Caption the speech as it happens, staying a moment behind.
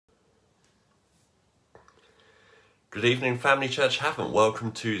Good evening, Family Church Havant.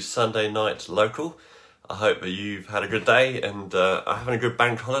 Welcome to Sunday Night Local. I hope that you've had a good day and are having a good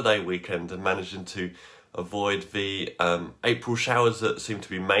bank holiday weekend and managing to avoid the April showers that seem to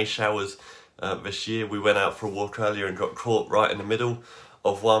be May showers this year. We went out for a walk earlier and got caught right in the middle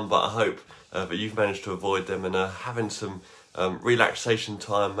of one, but I hope that you've managed to avoid them and are having some relaxation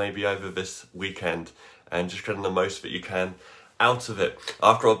time maybe over this weekend and just getting the most that you can out of it.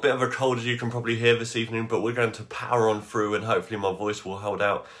 I've got a bit of a cold, as you can probably hear this evening, but we're going to power on through and hopefully my voice will hold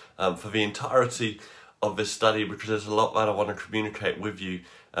out for the entirety of this study, because there's a lot that I want to communicate with you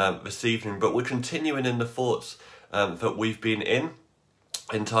this evening. But we're continuing in the thoughts that we've been in,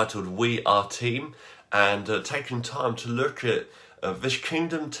 entitled We Are Team, and taking time to look at this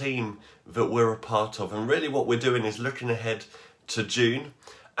kingdom team that we're a part of. And really what we're doing is looking ahead to June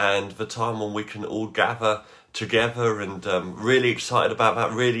and the time when we can all gather together, and really excited about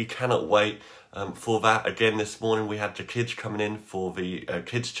that. Really cannot wait for that. Again, this morning we had the kids coming in for the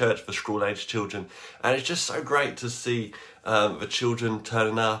kids church for school age children, and it's just so great to see the children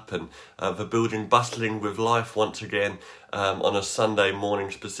turning up and the building bustling with life once again on a Sunday morning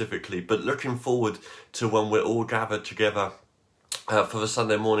specifically. But looking forward to when we're all gathered together for the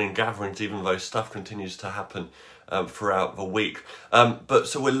Sunday morning gatherings, even though stuff continues to happen throughout the week. But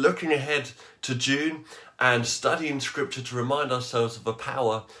so we're looking ahead to June and studying scripture to remind ourselves of the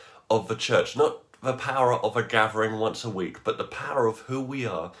power of the church, not the power of a gathering once a week, but the power of who we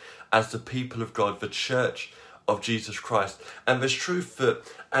are as the people of God, the church of Jesus Christ. And there's truth that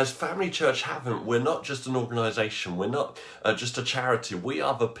as Family Church Havant, we're not just an organisation, we're not just a charity, we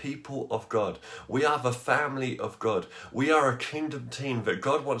are the people of God, we are the family of God, we are a kingdom team that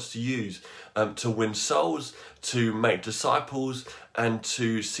God wants to use to win souls, to make disciples, and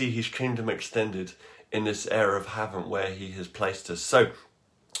to see his kingdom extended in this era of Havant where he has placed us. So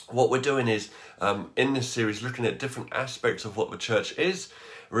what we're doing is, in this series, looking at different aspects of what the church is,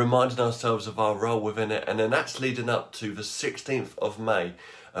 reminding ourselves of our role within it, and then that's leading up to the 16th of May.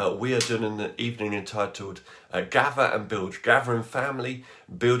 We are doing an evening entitled Gather and Build, gathering family,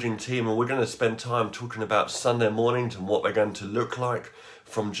 building team, and we're going to spend time talking about Sunday mornings and what they're going to look like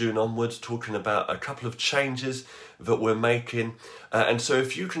from June onwards, talking about a couple of changes that we're making. And so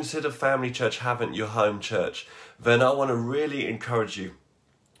if you consider Family Church Havant your home church, then I want to really encourage you,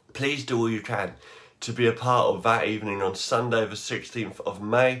 please do all you can to be a part of that evening on Sunday the 16th of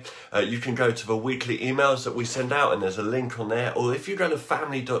May. You can go to the weekly emails that we send out and there's a link on there, or if you go to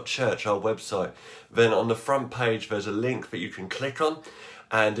family.church, our website, then on the front page there's a link that you can click on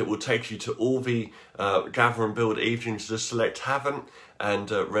and it will take you to all the Gather and Build evenings. Just select Havant and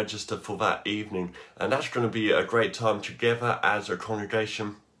register for that evening, and that's going to be a great time together as a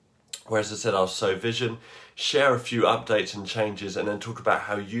congregation where, as I said, I'll sow vision, share a few updates and changes, and then talk about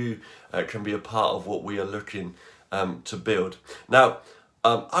how you can be a part of what we are looking to build. Now,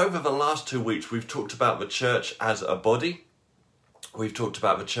 over the last 2 weeks, we've talked about the church as a body. We've talked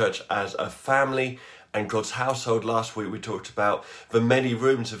about the church as a family and God's household. Last week, we talked about the many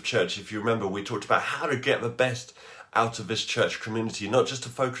rooms of church. If you remember, we talked about how to get the best out of this church community, not just to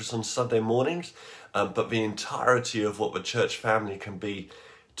focus on Sunday mornings, but the entirety of what the church family can be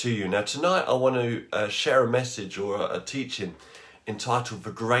to you. Now tonight I want to share a message or a teaching entitled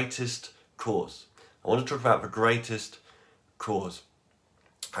The Greatest Cause. I want to talk about the greatest cause.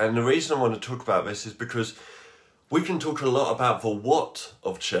 And the reason I want to talk about this is because we can talk a lot about the what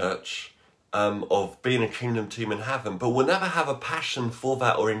of church, of being a kingdom team in Havant, but we'll never have a passion for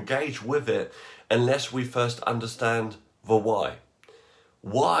that or engage with it unless we first understand the why.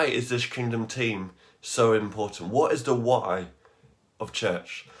 Why is this kingdom team so important? What is the why of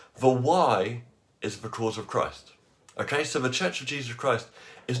church? The why is the cause of Christ. Okay, so the Church of Jesus Christ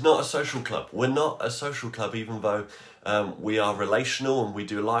is not a social club. We're not a social club, even though we are relational and we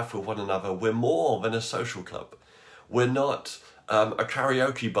do life with one another. We're more than a social club. We're not a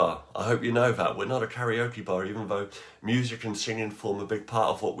karaoke bar. I hope you know that. We're not a karaoke bar, even though music and singing form a big part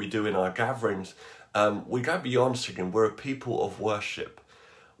of what we do in our gatherings. We go beyond singing. We're a people of worship.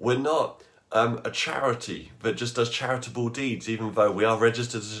 We're not a charity that just does charitable deeds, even though we are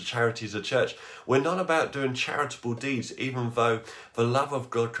registered as a charity as a church. We're not about doing charitable deeds, even though the love of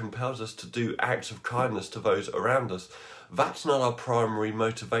God compels us to do acts of kindness to those around us. That's not our primary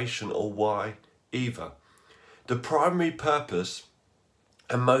motivation or why either. The primary purpose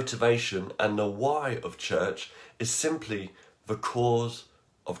and motivation and the why of church is simply the cause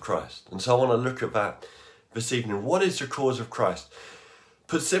of Christ. And so I want to look at that this evening. What is the cause of Christ?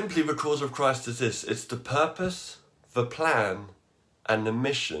 Put simply, the cause of Christ is this: it's the purpose, the plan, and the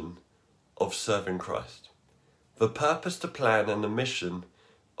mission of serving Christ. The purpose, the plan, and the mission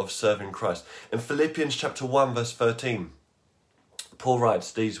of serving Christ. In Philippians chapter 1 verse 13, Paul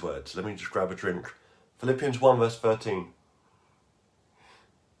writes these words. Let me just grab a drink. Philippians 1 verse 13.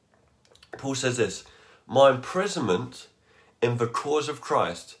 Paul says this, "My imprisonment in the cause of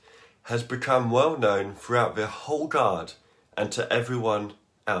Christ has become well known throughout the whole guard and to everyone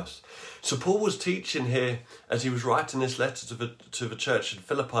else." So Paul was teaching here, as he was writing this letter to the church in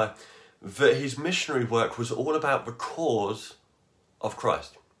Philippi, that his missionary work was all about the cause of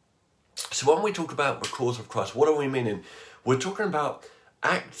Christ. So when we talk about the cause of Christ, what are we meaning? We're talking about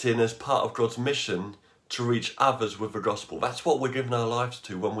acting as part of God's mission to reach others with the gospel. That's what we're giving our lives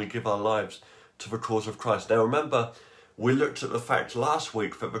to when we give our lives to the cause of Christ. Now remember, we looked at the fact last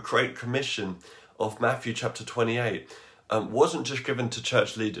week that the Great Commission of Matthew chapter 28 wasn't just given to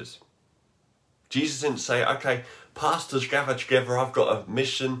church leaders. Jesus didn't say, okay, pastors gather together, I've got a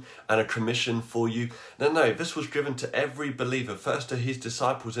mission and a commission for you. No, this was given to every believer, first to his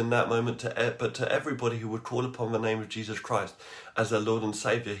disciples in that moment, but to everybody who would call upon the name of Jesus Christ as their Lord and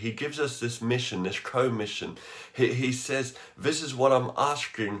Saviour. He gives us this mission, this co-mission. He says, this is what I'm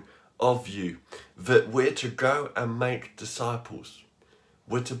asking of you, that we're to go and make disciples.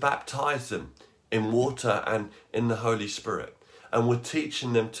 We're to baptize them in water and in the Holy Spirit. And we're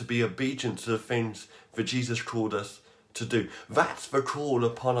teaching them to be obedient to the things that Jesus called us to do. That's the call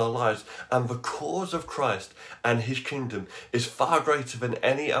upon our lives. And the cause of Christ and his kingdom is far greater than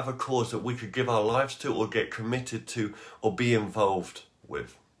any other cause that we could give our lives to or get committed to or be involved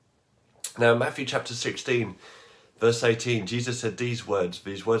with. Now, in Matthew chapter 16, verse 18, Jesus said these words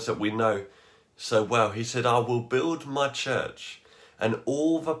that we know so well. He said, "I will build my church, and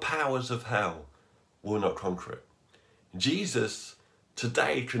all the powers of hell will not conquer it." Jesus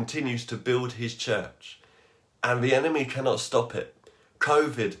today continues to build his church, and the enemy cannot stop it.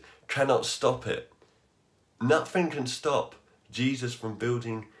 COVID cannot stop it. Nothing can stop Jesus from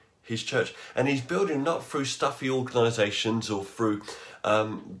building his church. And he's building not through stuffy organisations or through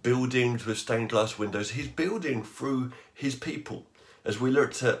buildings with stained glass windows. He's building through his people. As we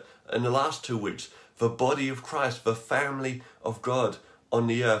looked at in the last 2 weeks, the body of Christ, the family of God on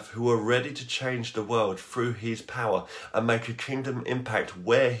the earth, who are ready to change the world through his power and make a kingdom impact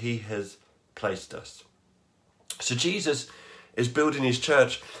where he has placed us. So Jesus is building his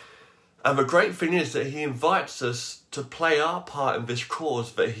church, and the great thing is that he invites us to play our part in this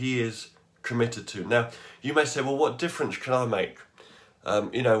cause that he is committed to. Now, you may say, well, what difference can I make?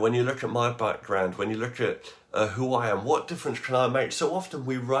 When you look at my background, when you look at who I am, what difference can I make? So often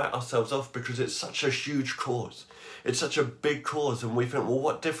we write ourselves off because it's such a huge cause. It's such a big cause, and we think, well,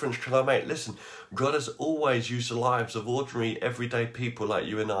 what difference can I make? Listen, God has always used the lives of ordinary, everyday people like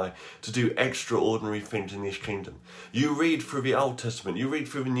you and I to do extraordinary things in his kingdom. You read through the Old Testament, you read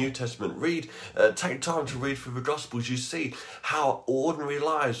through the New Testament, take time to read through the Gospels. You see how ordinary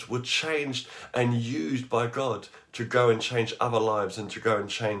lives were changed and used by God to go and change other lives and to go and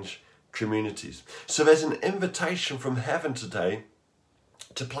change communities. So there's an invitation from heaven today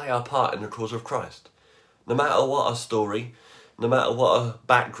to play our part in the cause of Christ. No matter what our story, no matter what our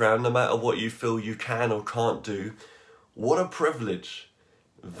background, no matter what you feel you can or can't do, what a privilege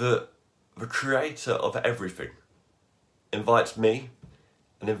that the creator of everything invites me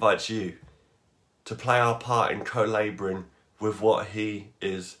and invites you to play our part in co-labouring with what he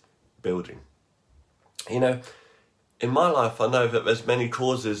is building. In my life, I know that there's many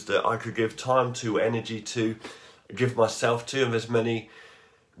causes that I could give time to, energy to, give myself to, and there's many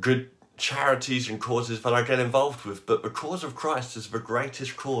good charities and causes that I get involved with, but the cause of Christ is the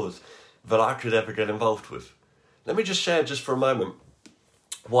greatest cause that I could ever get involved with. Let me just share just for a moment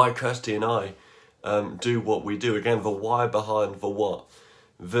why Kirsty and I do what we do. Again, the why behind the what.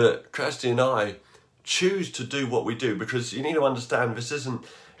 That Kirsty and I choose to do what we do, because you need to understand this isn't,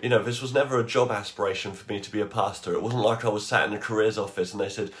 this was never a job aspiration for me to be a pastor. It wasn't like I was sat in a careers office and they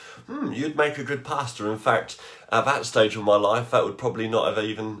said, you'd make a good pastor. In fact, at that stage of my life, that would probably not have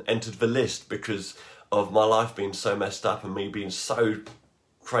even entered the list because of my life being so messed up and me being so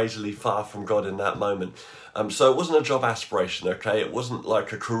crazily far from God in that moment. So it wasn't a job aspiration, okay? It wasn't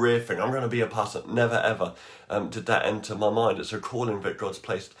like a career thing. I'm going to be a pastor. Never ever did that enter my mind. It's a calling that God's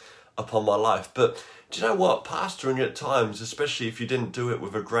placed upon my life. But do you know what? Pastoring at times, especially if you didn't do it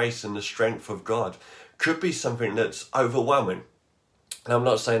with the grace and the strength of God, could be something that's overwhelming. And I'm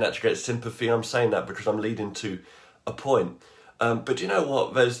not saying that to get sympathy. I'm saying that because I'm leading to a point. But do you know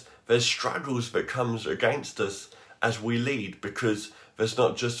what? There's struggles that comes against us as we lead, because there's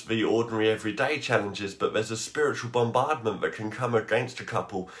not just the ordinary everyday challenges, but there's a spiritual bombardment that can come against a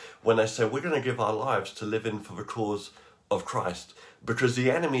couple when they say, we're going to give our lives to live in for the cause of Christ. because the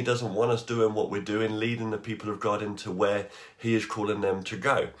enemy doesn't want us doing what we're doing, leading the people of God into where he is calling them to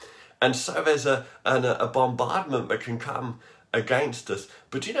go. And so there's a bombardment that can come against us.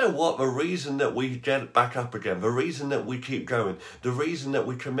 But you know what? The reason that we get back up again, the reason that we keep going, the reason that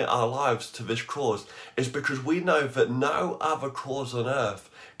we commit our lives to this cause is because we know that no other cause on earth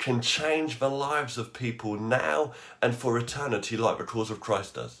can change the lives of people now and for eternity like the cause of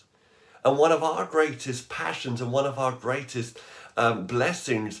Christ does. And one of our greatest passions and one of our greatest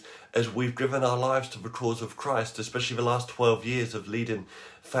blessings as we've given our lives to the cause of Christ, especially the last 12 years of leading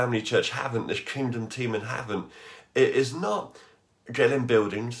Family Church Havant, this kingdom team in Havant, it is not getting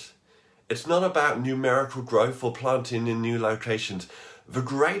buildings. It's not about numerical growth or planting in new locations. The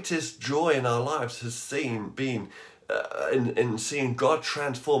greatest joy in our lives has been in seeing God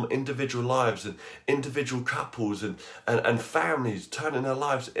transform individual lives and individual couples and families, turning their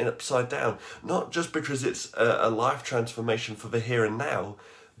lives upside down. Not just because it's a life transformation for the here and now,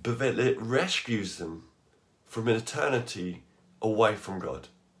 but that it rescues them from an eternity away from God.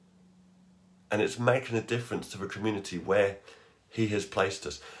 And it's making a difference to the community where he has placed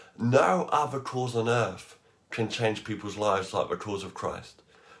us. No other cause on earth can change people's lives like the cause of Christ.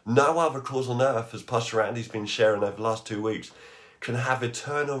 No other cause on earth, as Pastor Andy's been sharing over the last 2 weeks, can have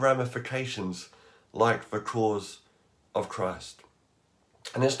eternal ramifications like the cause of Christ.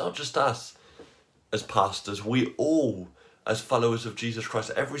 And it's not just us as pastors. We all, as followers of Jesus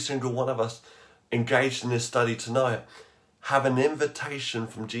Christ, every single one of us engaged in this study tonight, have an invitation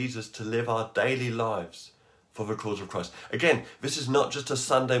from Jesus to live our daily lives for the cause of Christ. Again, this is not just a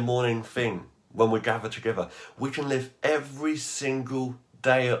Sunday morning thing when we gather together. We can live every single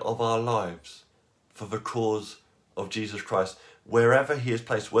day of our lives for the cause of Jesus Christ, wherever he is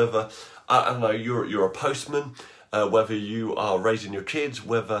placed. Whether, I don't know, you're a postman, whether you are raising your kids,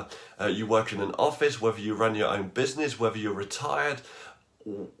 whether you work in an office, whether you run your own business, whether you're retired,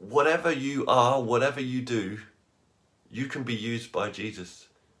 whatever you are, whatever you do, you can be used by Jesus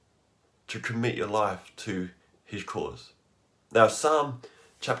to commit your life to his cause. Now, Psalm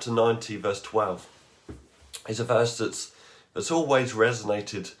chapter 90, verse 12 is a verse that's always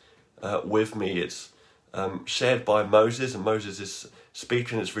resonated with me. It's shared by Moses, and Moses is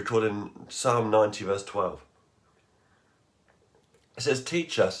speaking. It's recorded in Psalm 90, verse 12. It says,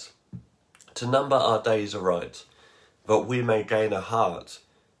 "Teach us to number our days aright, that we may gain a heart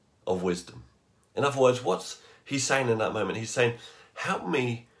of wisdom." In other words, what's he's saying in that moment? He's saying, help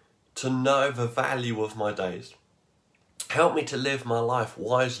me to know the value of my days. Help me to live my life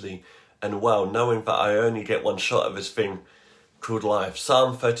wisely and well, knowing that I only get one shot of this thing called life.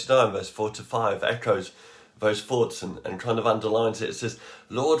 Psalm 39, verse 4-5 echoes those thoughts and kind of underlines it. It says,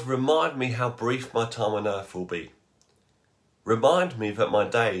 "Lord, remind me how brief my time on earth will be. Remind me that my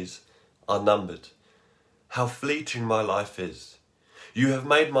days are numbered, how fleeting my life is. You have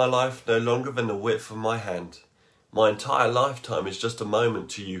made my life no longer than the width of my hand. My entire lifetime is just a moment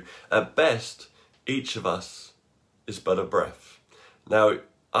to you. At best, each of us is but a breath." Now,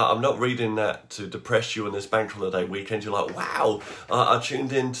 I'm not reading that to depress you on this bank holiday weekend. You're like, wow, I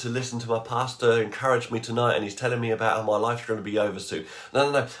tuned in to listen to my pastor encourage me tonight and he's telling me about how my life's going to be over soon.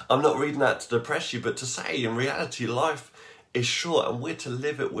 No. I'm not reading that to depress you, but to say in reality, life is short and we're to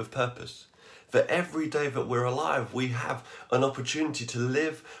live it with purpose. That every day that we're alive, we have an opportunity to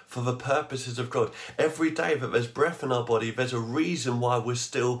live for the purposes of God. Every day that there's breath in our body, there's a reason why we're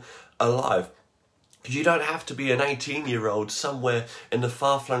still alive. You don't have to be an 18-year-old somewhere in the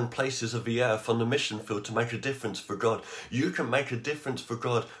far-flung places of the earth on the mission field to make a difference for God. You can make a difference for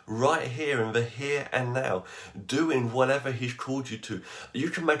God right here in the here and now, doing whatever he's called you to.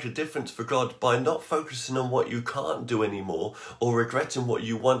 You can make a difference for God by not focusing on what you can't do anymore or regretting what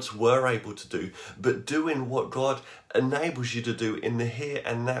you once were able to do, but doing what God enables you to do in the here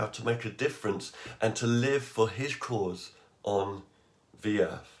and now to make a difference and to live for his cause on the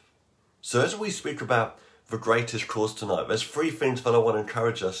earth. So as we speak about the greatest cause tonight, there's 3 things that I want to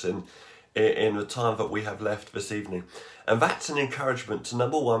encourage us in the time that we have left this evening. And that's an encouragement to,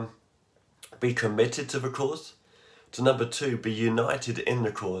 number 1, be committed to the cause. To, number 2, be united in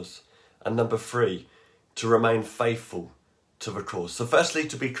the cause. And number 3, to remain faithful to the cause. So firstly,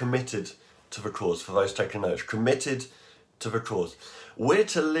 to be committed to the cause, for those taking notes. Committed to the cause. We're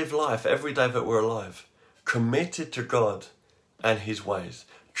to live life every day that we're alive, committed to God and his ways.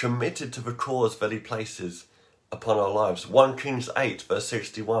 Committed to the cause that he places upon our lives. 1 Kings 8, verse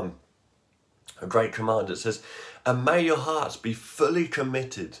 61. A great command. It says, "And may your hearts be fully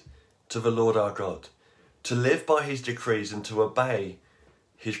committed to the Lord our God, to live by his decrees and to obey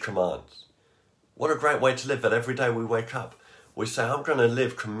his commands." What a great way to live, that every day we wake up, we say, I'm going to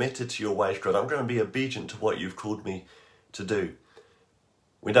live committed to your ways, God. I'm going to be obedient to what you've called me to do.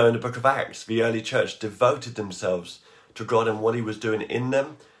 We know in the book of Acts, the early church devoted themselves to God and what he was doing in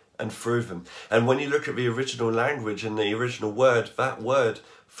them and through them. And when you look at the original language and the original word, that word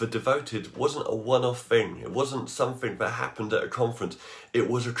for devoted wasn't a one-off thing. It wasn't something that happened at a conference. It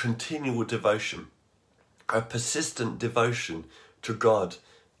was a continual devotion, a persistent devotion to God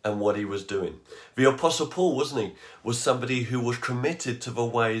and what he was doing. The Apostle Paul, wasn't he, was somebody who was committed to the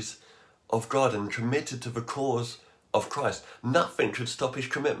ways of God and committed to the cause of Christ. Nothing could stop his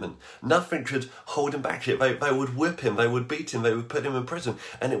commitment. Nothing could hold him back. They would whip him, they would beat him, they would put him in prison,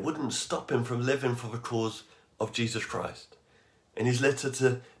 and it wouldn't stop him from living for the cause of Jesus Christ. In his letter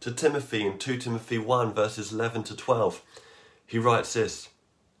to Timothy, in 2 Timothy 1, verses 11 to 12, he writes this: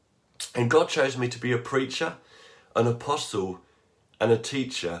 "And God chose me to be a preacher, an apostle, and a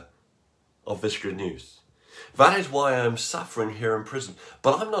teacher of this good news. That is why I am suffering here in prison,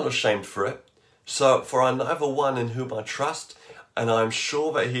 but I'm not ashamed for it. For I know the one in whom I trust, and I am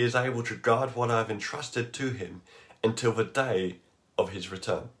sure that he is able to guard what I have entrusted to him until the day of his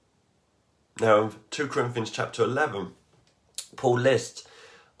return." Now in 2 Corinthians chapter 11, Paul lists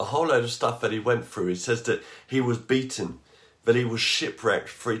a whole load of stuff that he went through. He says that he was beaten, that he was shipwrecked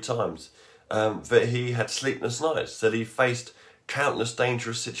 3 times, that he had sleepless nights, that he faced countless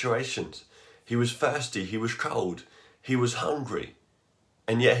dangerous situations. He was thirsty, he was cold, he was hungry,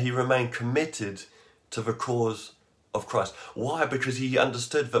 and yet he remained committed to the cause of Christ. Why? Because he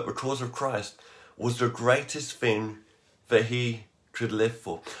understood that the cause of Christ was the greatest thing that he could live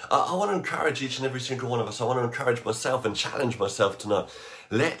for. I want to encourage each and every single one of us. I want to encourage myself and challenge myself tonight.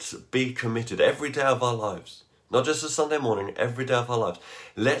 Let's be committed every day of our lives, not just a Sunday morning, every day of our lives.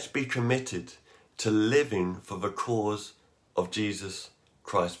 Let's be committed to living for the cause of Jesus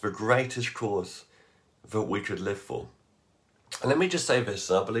Christ, the greatest cause that we could live for. And let me just say this,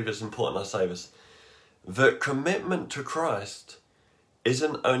 and I believe it's important I say this, that commitment to Christ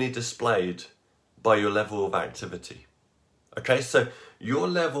isn't only displayed by your level of activity. Okay, so your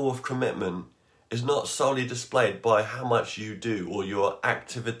level of commitment is not solely displayed by how much you do or your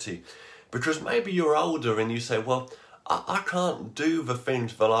activity. Because maybe you're older and you say, well, I can't do the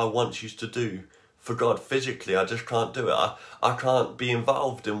things that I once used to do for God physically. I just can't do it. I can't be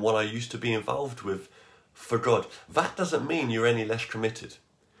involved in what I used to be involved with for God. That doesn't mean you're any less committed.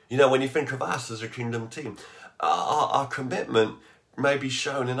 You know, when you think of us as a kingdom team, our commitment may be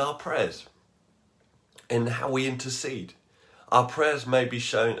shown in our prayers, in how we intercede. Our prayers may be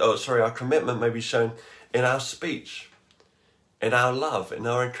shown, our commitment may be shown in our speech, in our love, in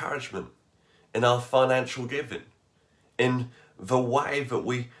our encouragement, in our financial giving, in the way that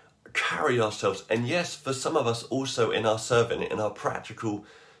we carry ourselves, and yes, for some of us also in our serving, in our practical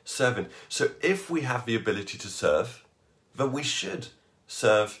serving. So if we have the ability to serve, then we should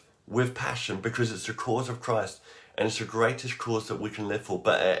serve with passion, because it's the cause of Christ and it's the greatest cause that we can live for.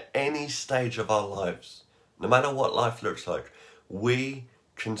 But at any stage of our lives, no matter what life looks like, we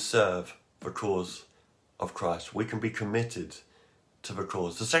can serve the cause of Christ. We can be committed to the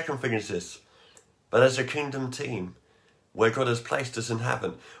cause. The second thing is this: but as a kingdom team, where God has placed us in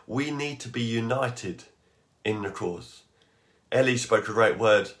heaven, we need to be united in the cause. Ellie spoke a great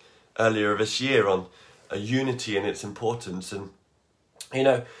word earlier this year on unity and its importance. And, you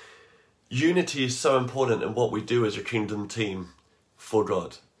know, unity is so important in what we do as a kingdom team for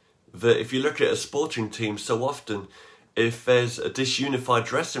God. That if you look at a sporting team, so often, if there's a disunified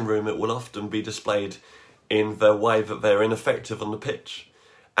dressing room, it will often be displayed in the way that they're ineffective on the pitch.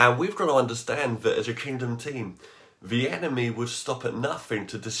 And we've got to understand that as a kingdom team, the enemy would stop at nothing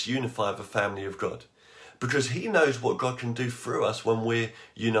to disunify the family of God, because he knows what God can do through us when we're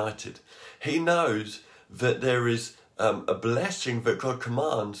united. He knows that there is a blessing that God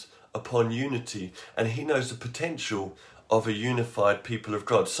commands upon unity, and he knows the potential of a unified people of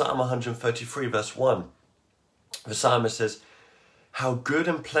God. Psalm 133 verse 1, the psalmist says, "How good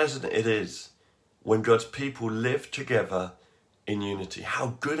and pleasant it is when God's people live together in unity."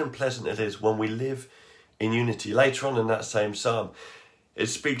 How good and pleasant it is when we live in unity. Later on in that same psalm, it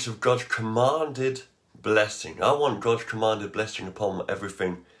speaks of God's commanded blessing. I want God's commanded blessing upon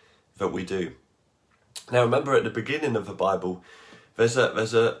everything that we do. Now remember, at the beginning of the Bible, there's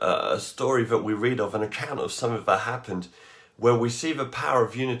a story that we read of, an account of something that happened, where we see the power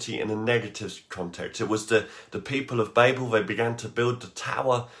of unity in a negative context. It was the people of Babel. They began to build the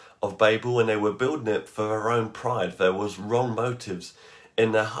Tower of Babel, and they were building it for their own pride. There was wrong motives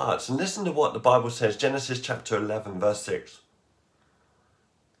in their hearts. And listen to what the Bible says, Genesis chapter 11 verse 6.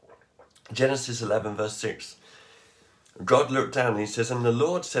 Genesis 11 verse 6. God looked down and he says, "And the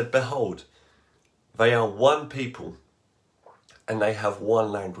Lord said, behold, they are one people and they have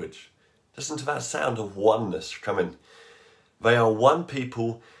one language." Listen to that sound of oneness coming. They are one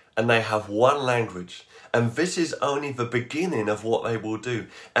people and they have one language. And this is only the beginning of what they will do.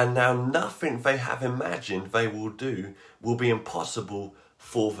 And now nothing they have imagined they will do will be impossible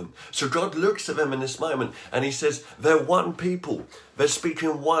for them. So God looks at them in this moment and he says, they're one people. They're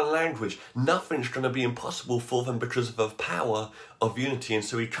speaking one language. Nothing's going to be impossible for them because of the power of unity. And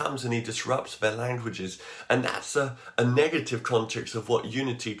so he comes and he disrupts their languages. And that's a negative context of what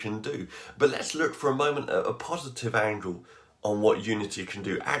unity can do. But let's look for a moment at a positive angle on what unity can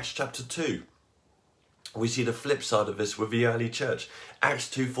do. Acts chapter 2. We see the flip side of this with the early church. Acts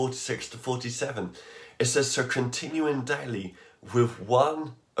 2:46-47. It says, so continuing daily with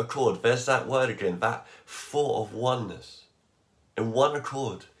one accord. There's that word again, that thought of oneness. In one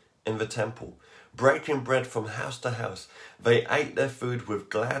accord in the temple. Breaking bread from house to house. They ate their food with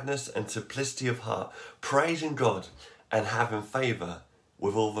gladness and simplicity of heart, praising God and having favour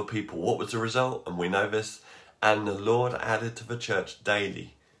with all the people. What was the result? And we know this. And the Lord added to the church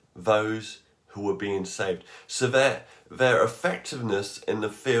daily those who were being saved. So their effectiveness in the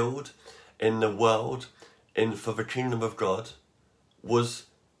field, in the world, for the kingdom of God, was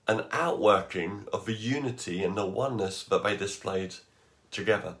an outworking of the unity and the oneness that they displayed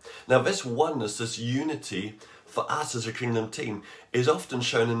together. Now this oneness, this unity for us as a kingdom team is often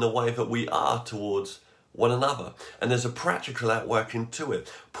shown in the way that we are towards one another. And there's a practical outworking to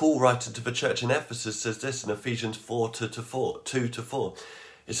it. Paul, writing to the church in Ephesus, says this in Ephesians 2-4.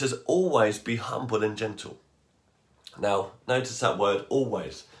 It says, always be humble and gentle. Now, notice that word,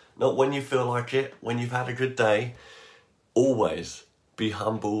 always. Not when you feel like it, when you've had a good day. Always be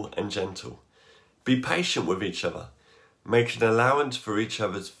humble and gentle. Be patient with each other. Make an allowance for each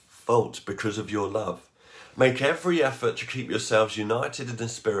other's faults because of your love. Make every effort to keep yourselves united in the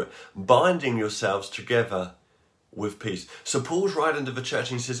Spirit, binding yourselves together with peace. So Paul's writing to the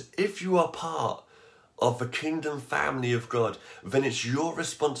church and he says, if you are part of the kingdom family of God, then it's your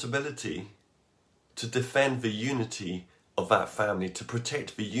responsibility to defend the unity of that family, to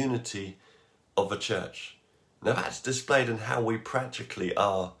protect the unity of the church. Now that's displayed in how we practically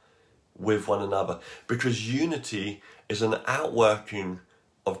are with one another, because unity is an outworking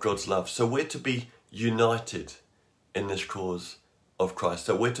of God's love. So we're to be united in this cause of Christ.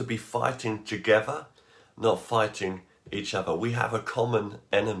 So we're to be fighting together, not fighting each other. We have a common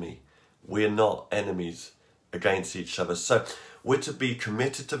enemy. We're not enemies against each other. So we're to be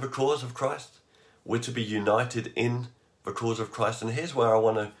committed to the cause of Christ. We're to be united in the cause of Christ. And here's where I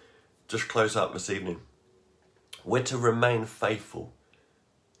want to just close up this evening. We're to remain faithful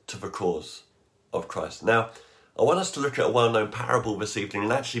to the cause of Christ. Now, I want us to look at a well-known parable this evening,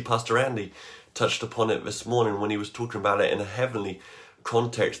 and actually Pastor Andy touched upon it this morning when he was talking about it in a heavenly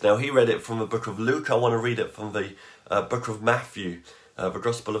context. Now, he read it from the book of Luke. I want to read it from the book of Matthew, the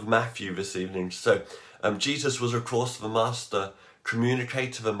Gospel of Matthew this evening. So, Jesus was, of course, the master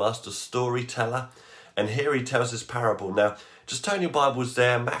communicator, the master storyteller, and here he tells this parable. Now, just turn your Bibles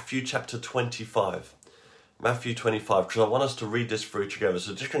there, Matthew chapter 25. Matthew 25, because I want us to read this through together.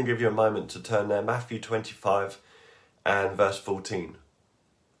 So just going to give you a moment to turn there. Matthew 25 and verse 14.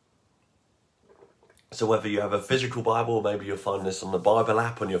 So whether you have a physical Bible, or maybe you'll find this on the Bible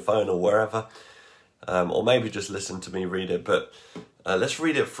app on your phone or wherever, or maybe just listen to me read it. But let's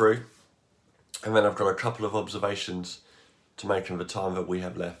read it through, and then I've got a couple of observations to make in the time that we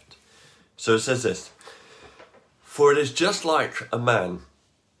have left. So it says this: for it is just like a man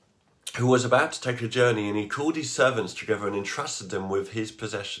who was about to take a journey, and he called his servants together and entrusted them with his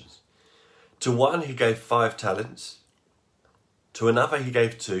possessions. To one he gave 5 talents, to another he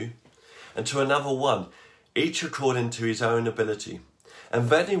gave 2, and to another 1, each according to his own ability. And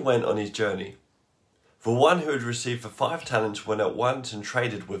then he went on his journey. The one who had received the 5 talents went at once and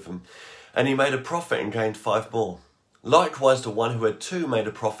traded with them, and he made a profit and gained 5 more. Likewise, the one who had 2 made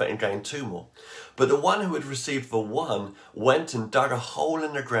a profit and gained 2 more. But the one who had received the 1 went and dug a hole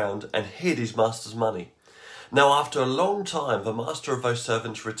in the ground and hid his master's money. Now after a long time, the master of those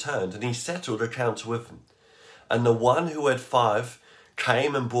servants returned, and he settled accounts with them. And the one who had 5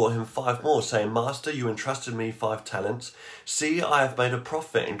 came and brought him 5 more, saying, Master, you entrusted me 5 talents. See, I have made a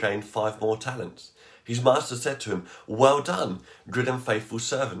profit and gained 5 more talents. His master said to him, Well done, good and faithful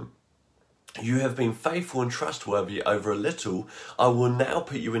servant. You have been faithful and trustworthy over a little. I will now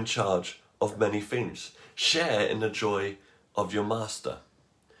put you in charge of many things. Share in the joy of your master.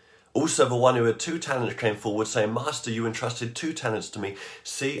 Also, the one who had 2 talents came forward, saying, Master, you entrusted 2 talents to me.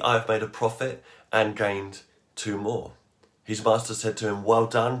 See, I have made a profit and gained 2 more. His master said to him, Well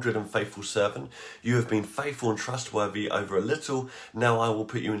done, good and faithful servant. You have been faithful and trustworthy over a little. Now I will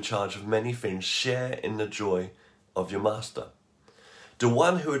put you in charge of many things. Share in the joy of your master. The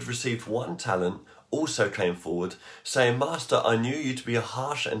one who had received 1 talent also came forward, saying, Master, I knew you to be a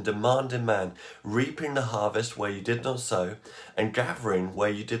harsh and demanding man, reaping the harvest where you did not sow, and gathering where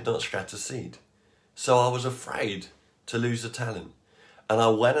you did not scatter seed. So I was afraid to lose the talent, and I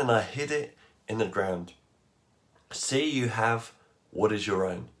went and I hid it in the ground. See, you have what is your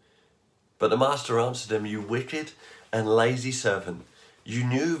own. But the master answered him, You wicked and lazy servant, you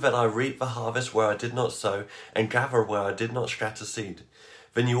knew that I reap the harvest where I did not sow, and gather where I did not scatter seed.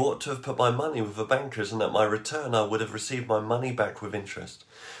 Then you ought to have put my money with the bankers, and at my return I would have received my money back with interest.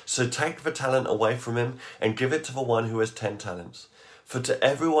 So take the talent away from him, and give it to the one who has 10 talents. For to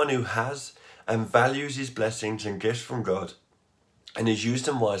everyone who has and values his blessings and gifts from God, and has used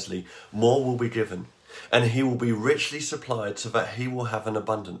them wisely, more will be given, and he will be richly supplied, so that he will have an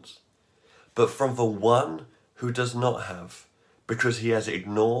abundance. But from the one who does not have, because he has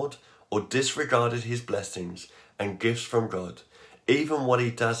ignored or disregarded his blessings and gifts from God, even what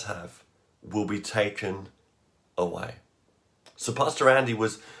he does have will be taken away. So Pastor Andy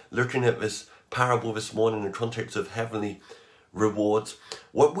was looking at this parable this morning in the context of heavenly rewards.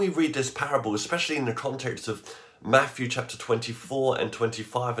 When we read this parable, especially in the context of Matthew chapter 24 and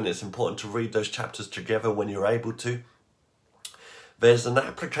 25, and it's important to read those chapters together when you're able to, there's an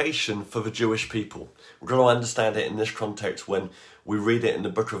application for the Jewish people. We're going to understand it in this context when we read it in the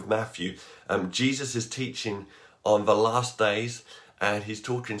book of Matthew. Jesus is teaching on the last days, and he's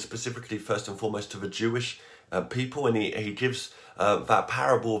talking specifically first and foremost to the Jewish people, and he gives that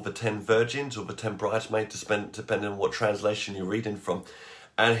parable of the 10 virgins or the 10 bridesmaids, depending on what translation you're reading from.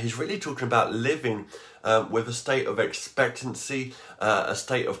 And he's really talking about living with a state of expectancy, a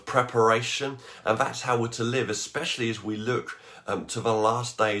state of preparation, and that's how we're to live, especially as we look to the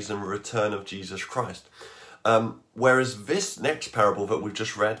last days and return of Jesus Christ. Whereas this next parable that we've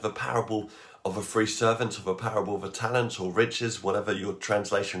just read, the parable of a free servant, of a parable of a talents or riches, whatever your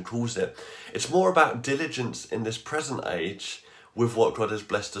translation calls it, it's more about diligence in this present age with what God has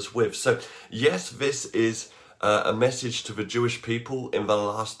blessed us with. So yes, this is a message to the Jewish people in the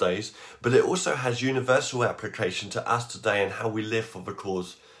last days, but it also has universal application to us today and how we live for the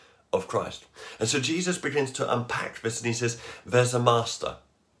cause of Christ. And so Jesus begins to unpack this, and he says, there's a master.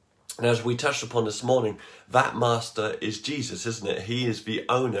 And as we touched upon this morning, that master is Jesus, isn't it? He is the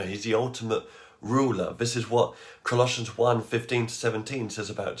owner. He's the ultimate ruler. This is what Colossians 1:15-17 says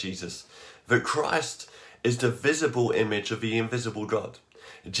about Jesus, that Christ is the visible image of the invisible God.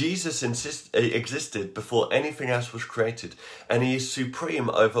 Jesus existed before anything else was created, and he is supreme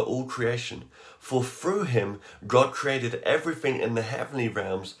over all creation. For through him, God created everything in the heavenly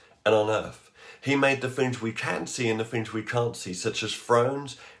realms and on earth. He made the things we can see and the things we can't see, such as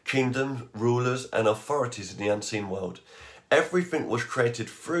thrones, kingdoms, rulers, and authorities in the unseen world. Everything was created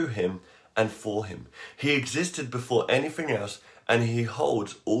through him and for him. He existed before anything else, and he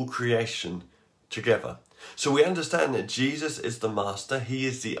holds all creation together. So we understand that Jesus is the master, he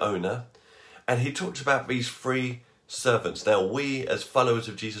is the owner, and he talks about these free servants. Now we, as followers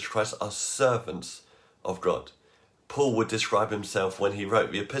of Jesus Christ, are servants of God. Paul would describe himself when he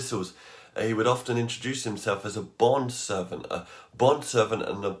wrote the epistles. He would often introduce himself as a bondservant and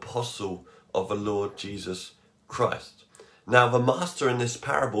an apostle of the Lord Jesus Christ. Now the master in this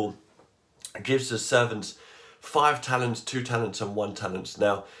parable gives the servants 5 talents, 2 talents and 1 talent.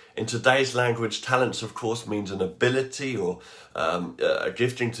 Now in today's language, talents of course means an ability or a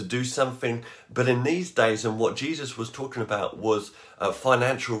gifting to do something. But in these days, and what Jesus was talking about was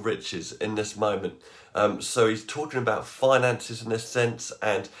financial riches in this moment. So he's talking about finances in this sense,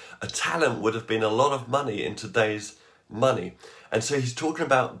 and a talent would have been a lot of money in today's money. And so he's talking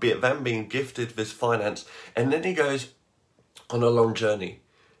about them being gifted this finance, and then he goes on a long journey,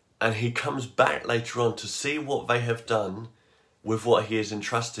 and he comes back later on to see what they have done with what he has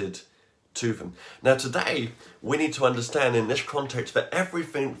entrusted to them. Now today, we need to understand in this context that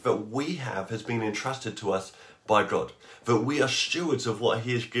everything that we have has been entrusted to us by God, that we are stewards of what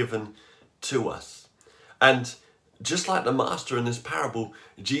he has given to us. And just like the master in this parable,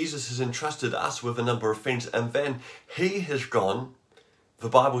 Jesus has entrusted us with a number of things, and then he has gone. The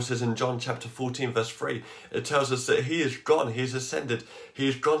Bible says in John chapter 14 verse 3, it tells us that he is gone, he has ascended, he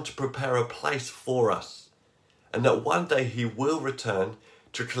has gone to prepare a place for us, and that one day he will return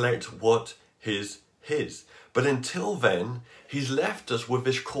to collect what is his. But until then, he's left us with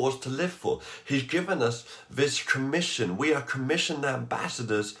this cause to live for. He's given us this commission. We are commissioned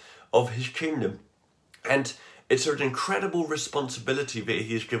ambassadors of his kingdom. And it's an incredible responsibility that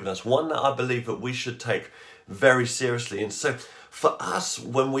he has given us, one that I believe that we should take very seriously. And so for us,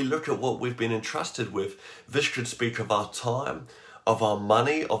 when we look at what we've been entrusted with, this could speak of our time, of our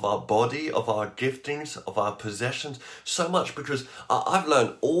money, of our body, of our giftings, of our possessions. So much because I've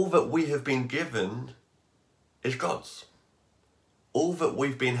learned all that we have been given is God's. All that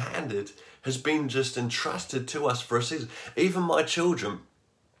we've been handed has been just entrusted to us for a season. Even my children,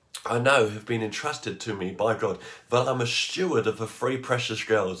 I know, have been entrusted to me by God, that I'm a steward of the 3 precious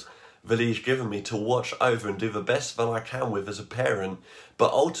girls that He's given me to watch over and do the best that I can with as a parent,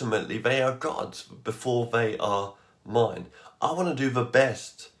 but ultimately they are God's before they are mine. I want to do the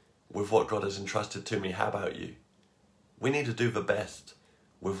best with what God has entrusted to me. How about you? We need to do the best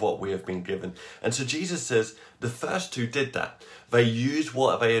with what we have been given. And so Jesus says the first 2 did that. They used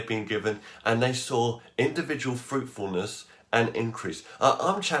what they had been given and they saw individual fruitfulness and increase.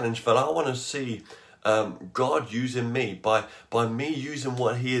 I'm challenged that I want to see God using me by me using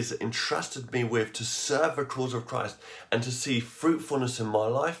what He has entrusted me with to serve the cause of Christ and to see fruitfulness in my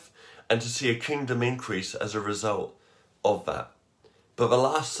life and to see a kingdom increase as a result of that. But the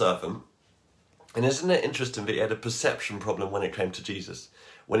last servant, and isn't it interesting that he had a perception problem when it came to Jesus?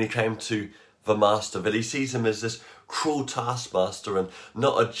 When he came to the master, that he sees him as this cruel taskmaster and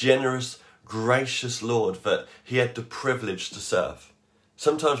not a generous, gracious Lord that he had the privilege to serve.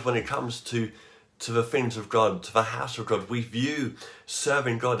 Sometimes when it comes to the things of God, to the house of God, we view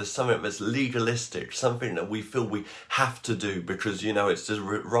serving God as something that's legalistic, something that we feel we have to do because, it's the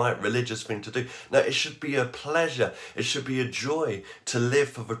right religious thing to do. No, it should be a pleasure. It should be a joy to live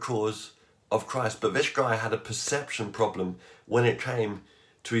for the cause of Christ. But this guy had a perception problem when it came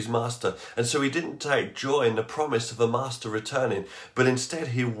to his master. And so he didn't take joy in the promise of a master returning, but instead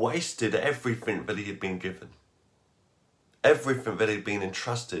he wasted everything that he had been given. Everything that he'd been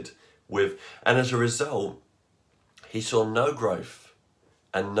entrusted with. And as a result, he saw no growth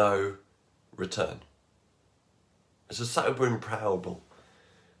and no return. It's a sobering parable,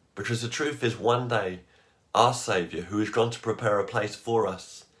 because the truth is one day our Saviour, who has gone to prepare a place for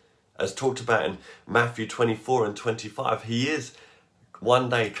us, as talked about in Matthew 24 and 25, He is one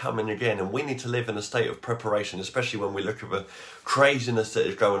day coming again, and we need to live in a state of preparation, especially when we look at the craziness that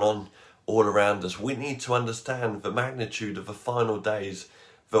is going on all around us. We need to understand the magnitude of the final days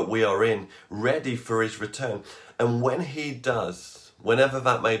that we are in, ready for His return. And when He does, whenever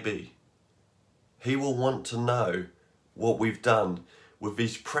that may be, He will want to know what we've done with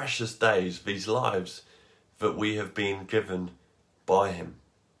these precious days, these lives that we have been given by Him.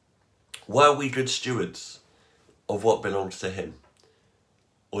 Were we good stewards of what belongs to Him?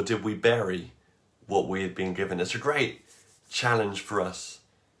 Or did we bury what we had been given? It's a great challenge for us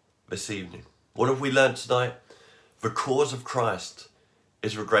this evening. What have we learned tonight? The cause of Christ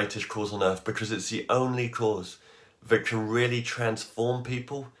is the greatest cause on earth, because it's the only cause that can really transform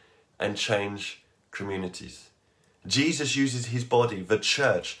people and change communities. Jesus uses His body, the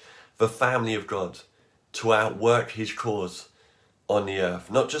church, the family of God, to outwork His cause on the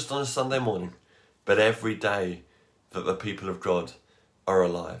earth. Not just on a Sunday morning, but every day that the people of God are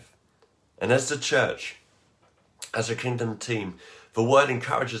alive. And as the church, as a kingdom team, the word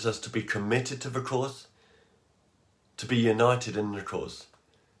encourages us to be committed to the cause, to be united in the cause,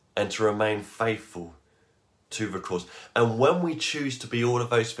 and to remain faithful to the cause. And when we choose to be all of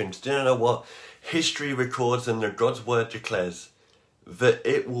those things, do you know what? History records and God's word declares that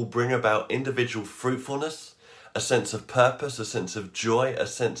it will bring about individual fruitfulness, a sense of purpose, a sense of joy, a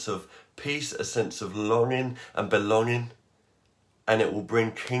sense of peace, a sense of longing and belonging. And it will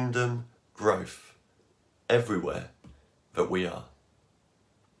bring kingdom growth everywhere that we are.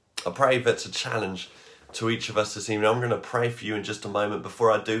 I pray that's a challenge to each of us this evening. I'm going to pray for you in just a moment.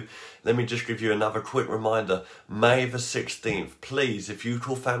 Before I do, let me just give you another quick reminder. May the 16th, please, if you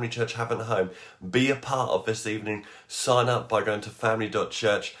call Family Church Havant Home, be a part of this evening. Sign up by going to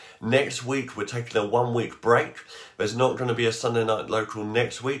family.church. Next week, we're taking a 1-week break. There's not going to be a Sunday night local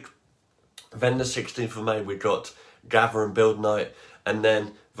next week. Then the 16th of May, we've got Gather and Build Night. And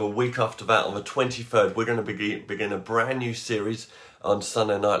then the week after that, on the 23rd, we're going to begin a brand new series on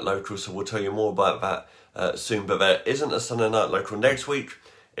Sunday Night Local. So we'll tell you more about that soon. But there isn't a Sunday Night Local next week.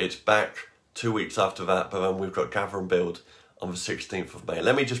 It's back 2 weeks after that. But then we've got Gather and Build on the 16th of May.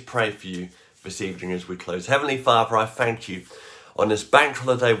 Let me just pray for you this evening as we close. Heavenly Father, I thank you on this bank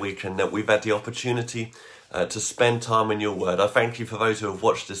holiday weekend that we've had the opportunity to spend time in your word. I thank you for those who have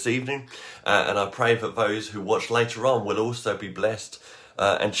watched this evening, and I pray that those who watch later on will also be blessed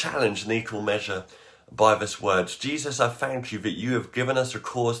and challenged in equal measure by this word. Jesus, I thank you that you have given us a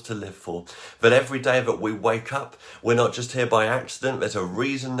cause to live for, that every day that we wake up, we're not just here by accident. There's a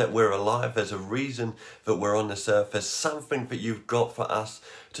reason that we're alive. There's a reason that we're on this earth. There's something that you've got for us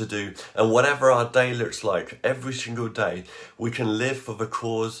to do. And whatever our day looks like, every single day, we can live for the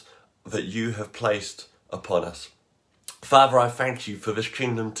cause that you have placed upon us. Father, I thank you for this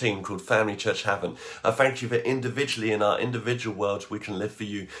kingdom team called Family Church Haven. I thank you that individually in our individual worlds we can live for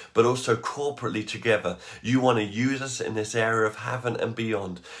you, but also corporately together. You want to use us in this area of heaven and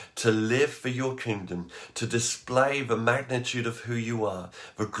beyond to live for your kingdom, to display the magnitude of who you are,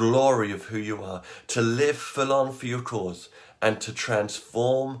 the glory of who you are, to live full on for your cause, and to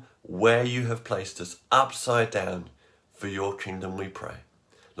transform where you have placed us upside down for your kingdom, we pray.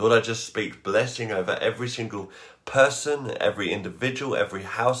 Lord, I just speak blessing over every single person, every individual, every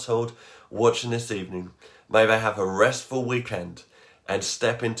household watching this evening. May they have a restful weekend and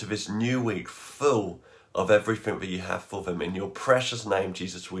step into this new week full of everything that you have for them. In your precious name,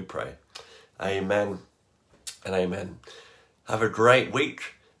 Jesus, we pray. Amen and amen. Have a great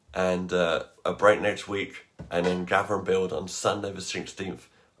week and a break next week, and then gather and build on Sunday the 16th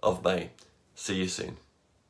of May. See you soon.